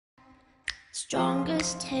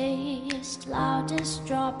Strongest taste, loudest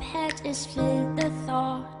drop, head is filled, the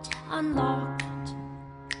thought unlocked.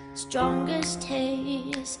 Strongest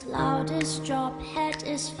taste, loudest drop, head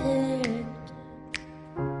is filled.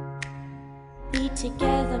 Be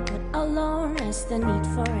together but alone as the need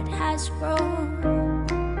for it has grown.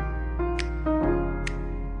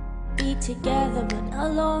 Be together but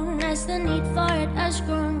alone as the need for it has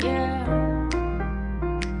grown, yeah.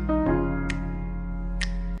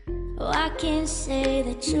 Oh, I can't say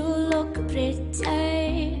that you look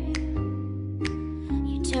pretty.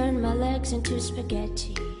 You turn my legs into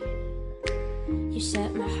spaghetti. You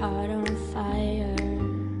set my heart on fire.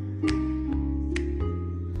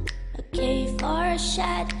 A cave or a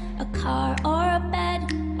shed, a car or a bed,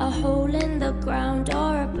 a hole in the ground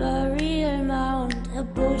or a burial mound, a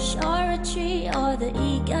bush or a tree or the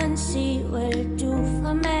Egan Sea will do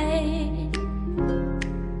for me.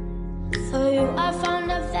 For you I found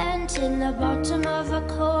a vent in the bottom of a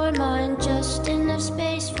coal mine, just enough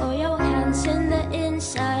space for your hands in the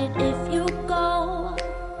inside. If you